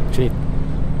win. Actually,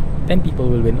 10 people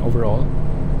will win overall,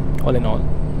 all in all.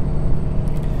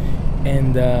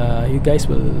 And you guys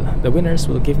the winners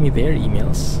will give me their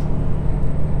emails.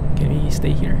 Can we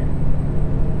stay here?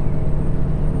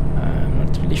 I'm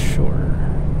not really sure.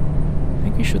 I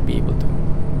think we should be able to.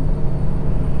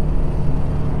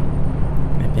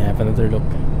 Let me have another look.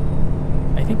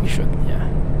 I think we should, yeah.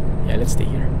 Yeah, let's stay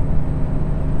here.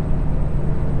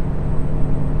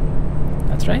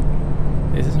 That's right?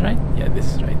 This is right? Yeah, this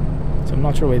is right. So I'm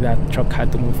not sure why that truck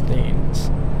had to move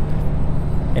lanes.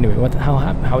 Anyway,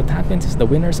 how it happens is the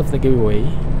winners of the giveaway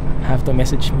have to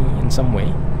message me in some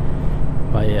way,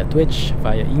 via Twitch,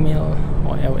 via email,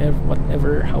 or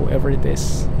however it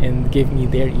is, and give me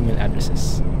their email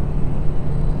addresses.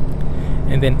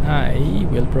 And then I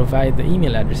will provide the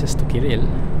email addresses to Kirill,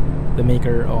 the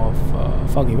maker of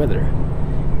Foggy Weather,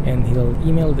 and he'll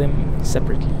email them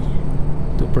separately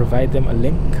to provide them a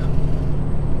link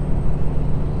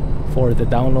for the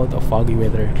download of Foggy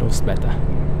Weather closed beta.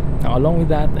 Now along with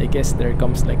that, I guess there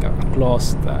comes like a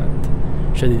clause that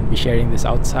shouldn't be sharing this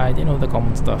outside, you know, the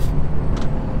common stuff.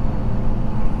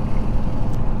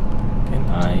 Can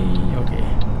I...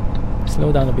 okay,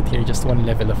 slow down a bit here, just one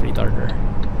level of retarder,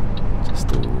 just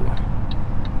to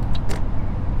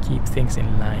keep things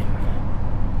in line.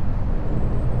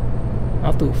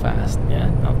 Not too fast, yeah,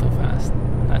 not too fast.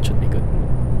 That should be good.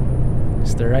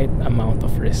 It's the right amount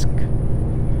of risk.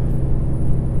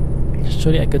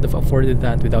 Actually, I could have afforded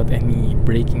that without any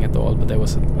braking at all, but I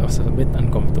was a bit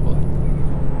uncomfortable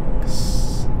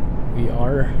because we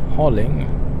are hauling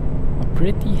a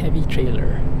pretty heavy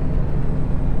trailer,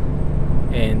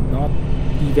 and not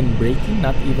even braking,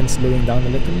 not even slowing down a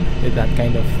little with that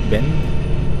kind of bend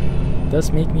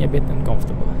does make me a bit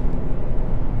uncomfortable.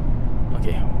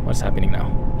 Okay, what's happening now?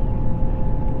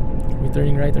 Are we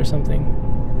turning right or something?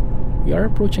 We are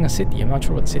approaching a city. I'm not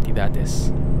sure what city that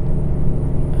is.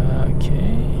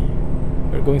 Okay,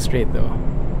 we're going straight though.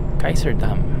 Kaiser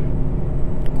Dam.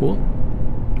 Cool.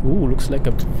 Ooh, looks like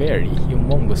a very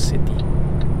humongous city.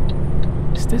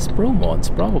 Is this ProMods?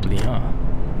 Probably, huh?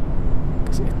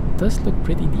 Because it does look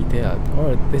pretty detailed.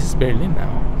 Or this is Berlin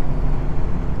now.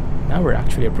 Now we're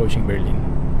actually approaching Berlin.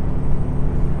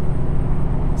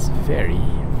 It's very,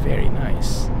 Very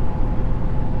nice.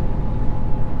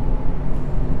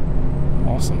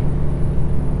 Awesome.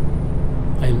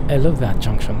 I love that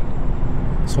junction.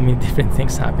 So many different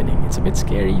things happening. It's a bit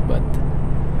scary, but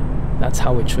that's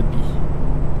how it should be.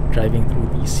 Driving through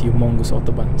these humongous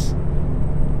autobahns.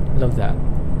 Love that.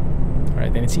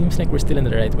 Alright, and it seems like we're still in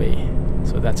the right way.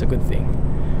 So that's a good thing.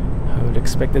 I would have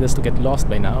expected us to get lost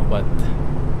by now, but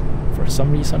for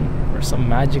some reason, or some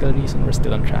magical reason, we're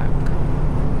still on track.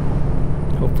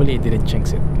 Hopefully it didn't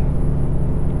jinx it.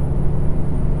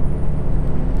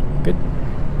 Good.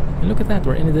 And look at that,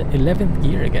 we're in the 11th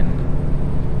gear again.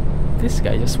 This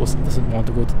guy just doesn't want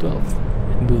to go to 12th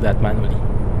and do that manually.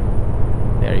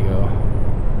 There you go.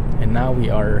 And now we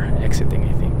are exiting,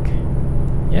 I think.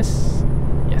 Yes?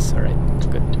 Yes, alright,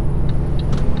 good.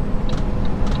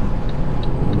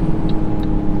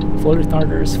 Full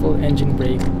retarders, full engine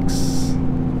brakes.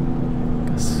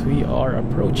 Because we are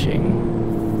approaching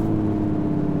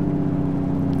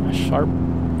a sharp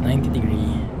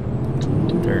 90-degree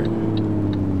turn.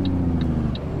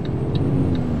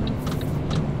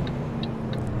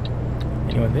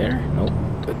 Anyone there? Nope.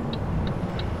 Good.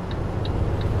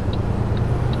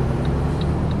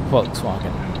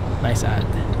 Volkswagen. Nice ad.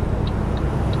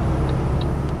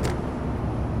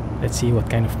 Let's see what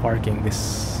kind of parking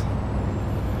this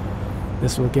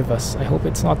will give us. I hope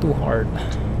it's not too hard.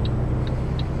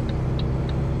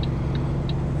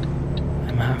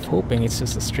 I'm half hoping it's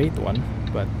just a straight one,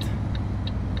 but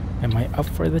am I up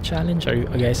for the challenge? Are you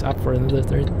guys up for another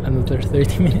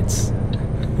 30 minutes?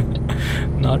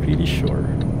 Not really sure.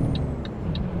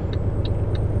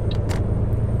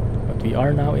 But we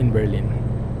are now in Berlin.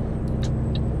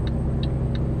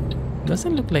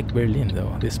 Doesn't look like Berlin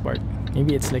though, this part.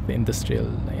 Maybe it's like the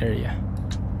industrial area.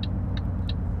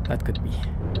 That could be.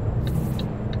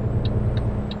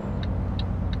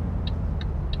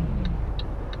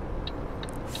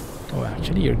 Oh,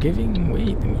 actually you're giving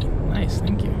way to me. Nice,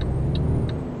 thank you.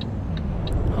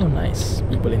 How nice,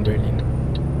 people in Berlin.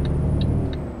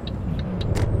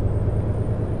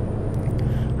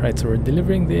 Right, so we're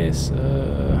delivering this,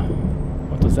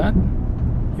 what was that?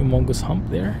 Humongous hump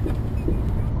there.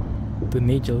 To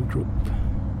Nagel Group.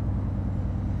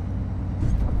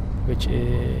 Which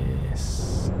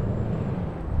is...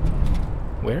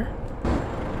 where?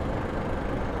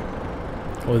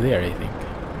 Oh, there, I think.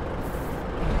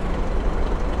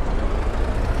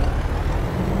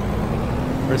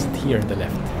 Or is it here on the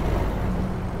left?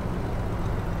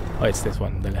 Oh, it's this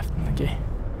one, the left. Okay.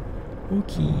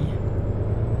 Okay.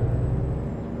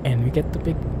 And we get to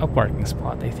pick a parking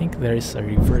spot. I think there is a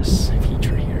reverse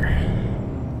feature here.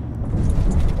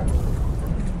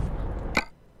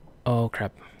 Oh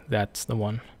crap, that's the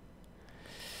one.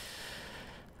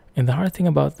 And the hard thing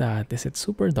about that is it's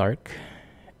super dark,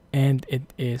 and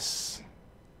it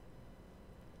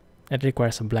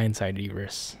requires a blindside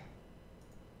reverse.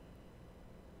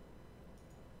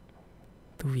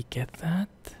 Do we get that?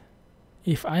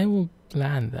 If I will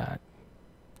plan that,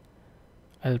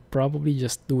 I'll probably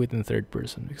just do it in third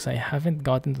person, because I haven't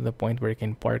gotten to the point where I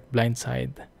can park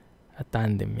blindside a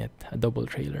tandem yet, a double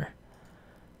trailer.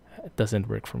 It doesn't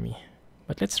work for me,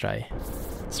 but let's try.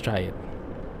 Let's try it.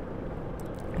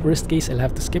 Worst case, I'll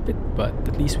have to skip it, but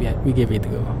at least we gave it a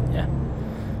go. Yeah.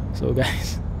 So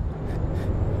guys,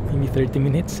 maybe 30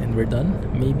 minutes and we're done.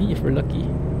 Maybe if we're lucky,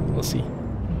 we'll see.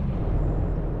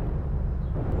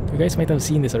 You guys might have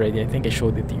seen this already. I think I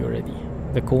showed it to you already.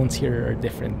 The cones here are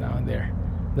different now. There,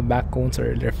 the back cones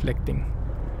are reflecting.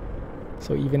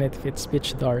 So even if it's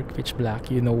pitch dark, pitch black,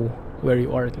 you know where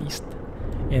you are at least.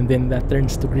 And then that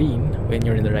turns to green when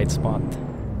you're in the right spot.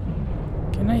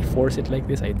 Can I force it like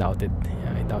this? I doubt it.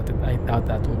 Yeah, I doubt it. I doubt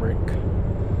that will work.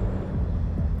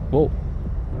 Whoa.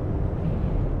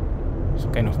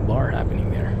 Some kind of bar happening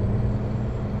there.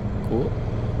 Cool.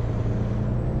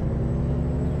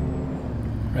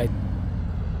 Right.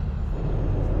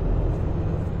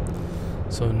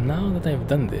 So now that I've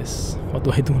done this, what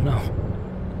do I do now?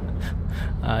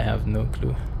 I have no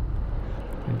clue.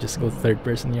 I'll just go third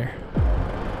person here.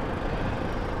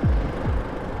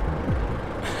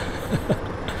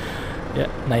 Yeah,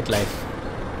 nightlife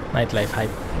hype.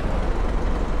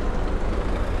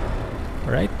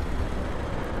 Alright,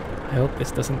 I hope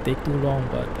this doesn't take too long,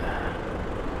 but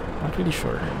not really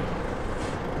sure.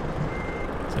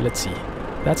 So let's see.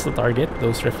 That's the target,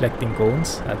 those reflecting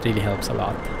cones. That really helps a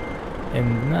lot.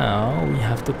 And now we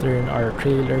have to turn our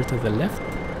trailer to the left,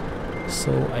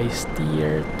 so I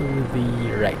steer to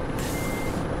the right.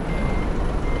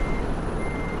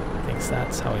 I think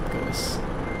that's how it goes.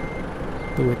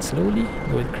 Do it slowly,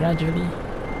 do it gradually.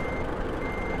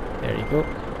 There you go.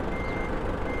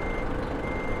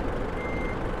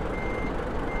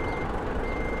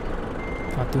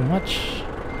 Not too much.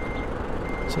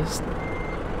 Just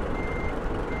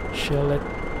chill it.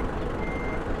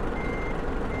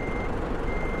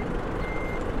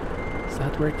 Is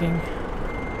that working?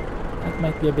 That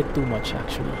might be a bit too much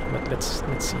actually, but let's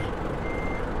see.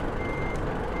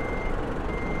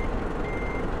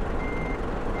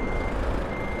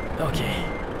 Okay,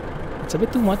 it's a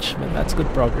bit too much, but that's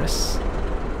good progress.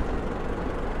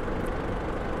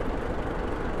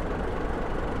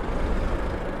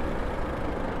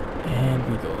 And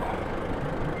we go.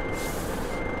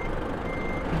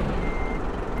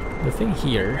 The thing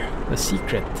here, the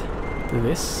secret to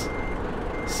this,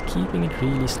 is keeping it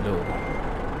really slow.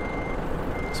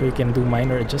 So you can do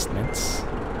minor adjustments.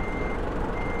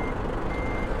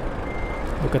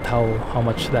 Look at how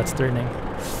much that's turning.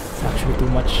 It's actually too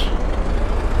much.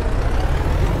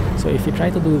 So if you try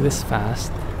to do this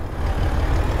fast,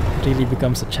 it really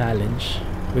becomes a challenge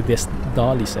with this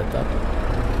dolly setup.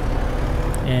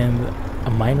 And a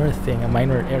minor thing, a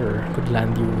minor error could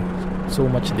land you so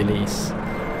much delays.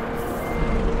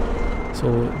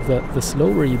 So the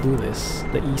slower you do this,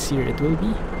 the easier it will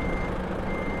be.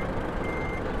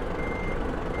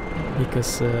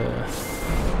 Because the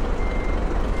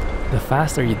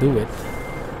faster you do it,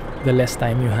 the less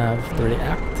time you have to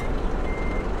react.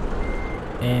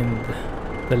 And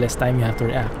the less time you have to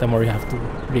react, the more you have to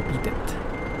repeat it.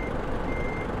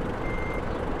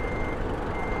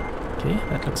 Okay,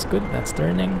 that looks good. That's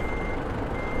turning.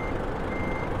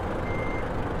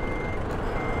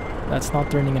 That's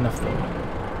not turning enough though.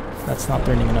 That's not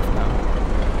turning enough now.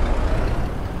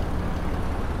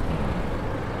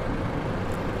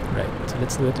 Right, so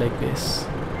let's do it like this.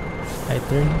 I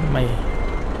turn my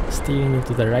steering wheel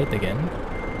to the right again.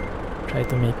 Try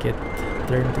to make it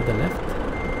turn to the left.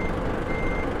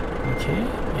 Okay,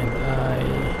 and I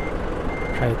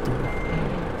try to...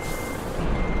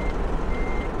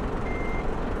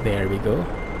 There we go.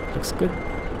 Looks good.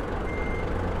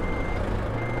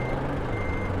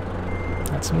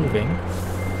 That's moving.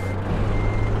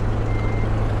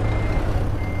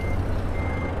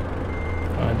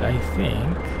 And I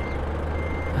think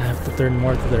I have to turn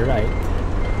more to the right.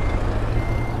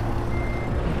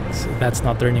 So that's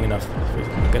not turning enough.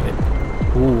 Look at it.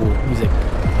 Ooh, music.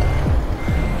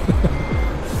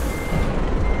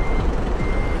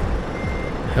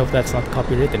 I hope that's not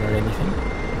copywritten or anything.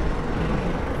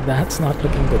 That's not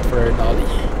looking good for our dolly.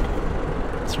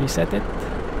 Let's reset it.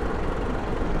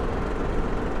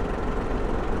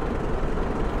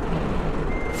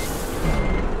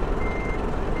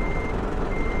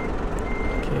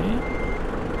 Okay.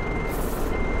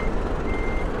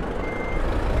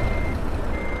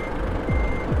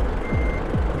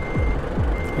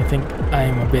 I think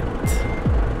I'm a bit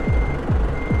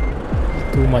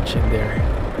too much in there.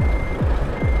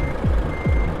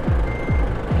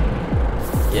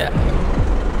 Yeah.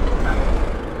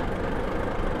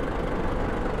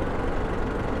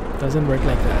 Doesn't work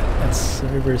like that. Let's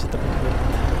reverse it a bit.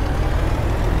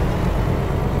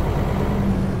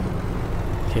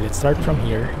 Okay, let's start from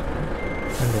here.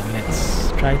 And then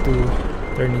let's try to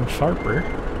turn in sharper.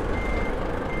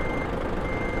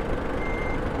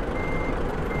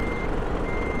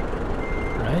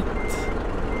 Right.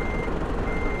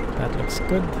 That looks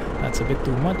good. That's a bit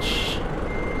too much.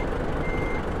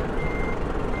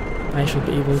 I should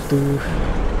be able to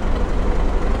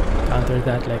counter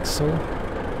that like so.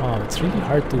 Oh, it's really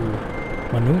hard to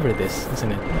maneuver this,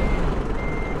 isn't it?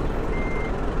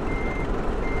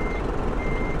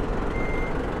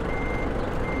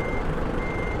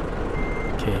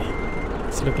 Okay,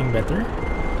 it's looking better.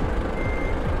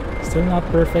 Still not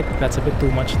perfect. That's a bit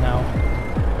too much now.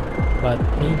 But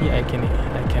maybe I can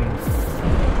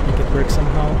make it work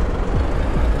somehow.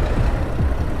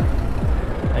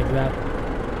 Like that.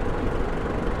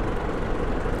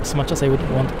 As much as I would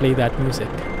want to play that music,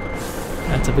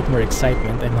 that's a bit more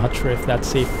excitement. I'm not sure if that's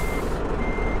safe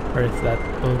or if that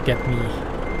will get me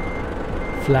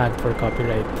flagged for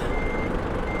copyright.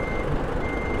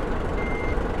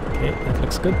 Okay, that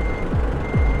looks good.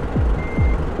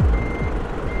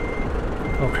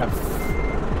 Oh crap.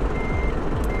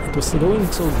 It was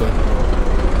going so good,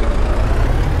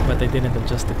 but I didn't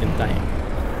adjust it in time.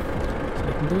 So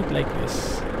I can do it like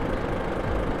this.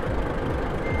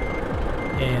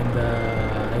 And I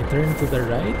turn to the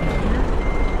right here,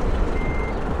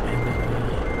 and then I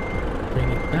bring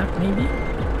it back maybe.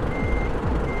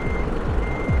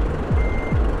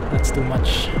 That's too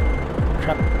much.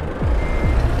 Crap.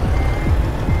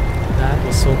 That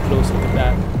was so close to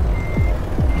that.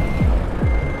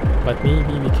 But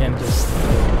maybe we can just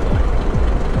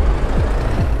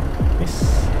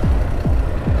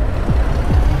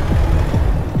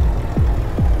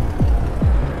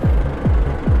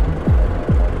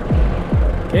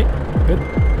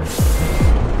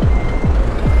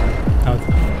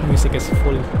music is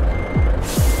full. I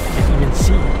can't even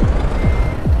see.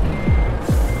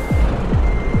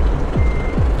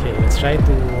 Okay, let's try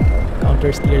to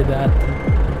counter steer that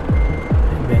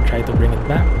and then try to bring it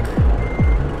back.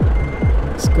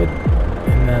 Looks good.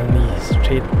 And then the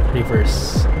straight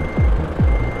reverse.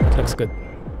 That looks good.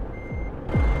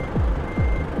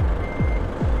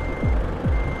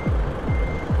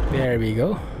 There we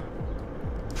go.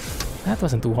 That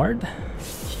wasn't too hard.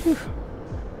 Phew.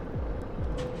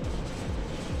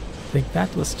 I think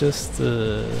that was just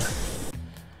the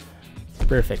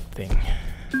perfect thing.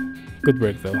 Good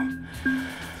work though.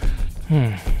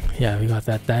 Yeah, we got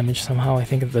that damage somehow. I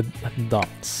think at the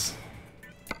dots.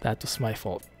 That was my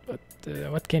fault. But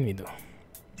what can we do?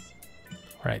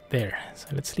 Right there. So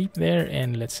let's sleep there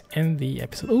and let's end the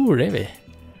episode. Oh, Rewe.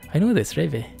 I know this,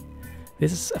 Rewe.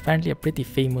 This is apparently a pretty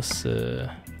famous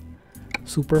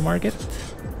supermarket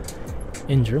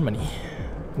in Germany.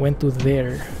 Went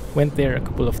there a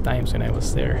couple of times when I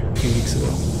was there a few weeks ago.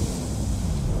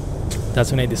 That's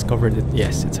when I discovered that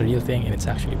yes, it's a real thing and it's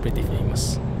actually pretty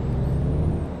famous.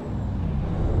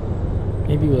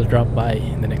 Maybe we'll drop by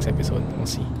in the next episode. We'll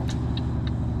see.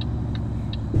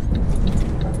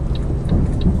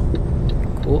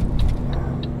 Cool.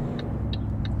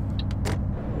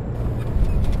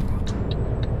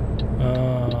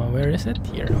 Where is it?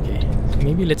 Here. Okay. So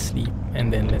maybe let's sleep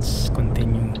and then let's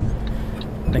continue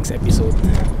next episode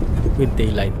with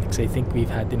daylight, because I think we've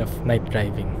had enough night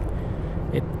driving.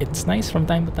 It's nice from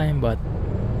time to time, but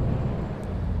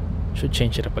should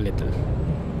change it up a little.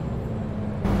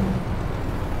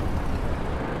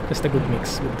 Just a good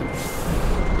mix would do.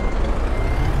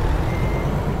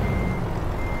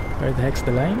 Where the heck's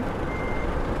the line?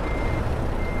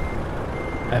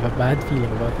 I have a bad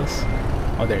feeling about this.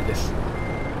 Oh, there it is.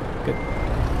 Good.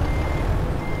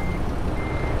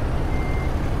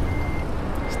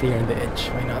 Stay on the edge,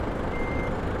 why not?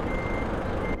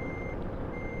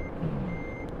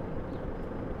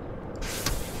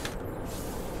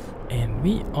 And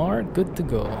we are good to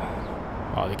go.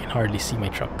 Oh, you can hardly see my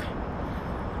truck.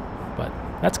 But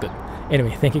that's good.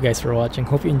 Anyway, thank you guys for watching.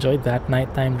 Hope you enjoyed that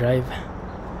nighttime drive.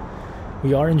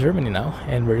 We are in Germany now,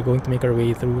 and we're going to make our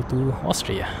way through to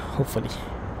Austria, hopefully.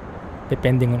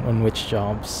 Depending on which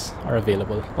jobs are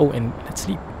available. Oh, and let's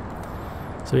sleep.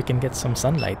 So we can get some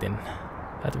sunlight in.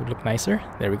 That would look nicer.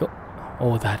 There we go.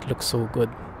 Oh, that looks so good.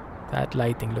 That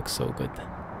lighting looks so good.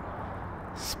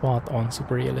 Spot on,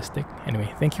 super realistic.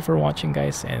 Anyway, thank you for watching,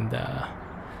 guys, and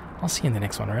I'll see you in the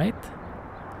next one, alright?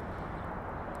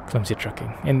 Clumsy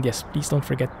Trucking. And yes, please don't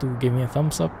forget to give me a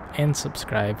thumbs up and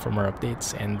subscribe for more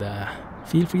updates. And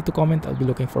feel free to comment. I'll be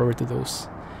looking forward to those.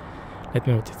 Let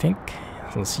me know what you think.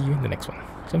 I'll see you in the next one.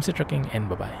 Clumsy Trucking, and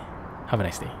bye-bye. Have a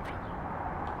nice day.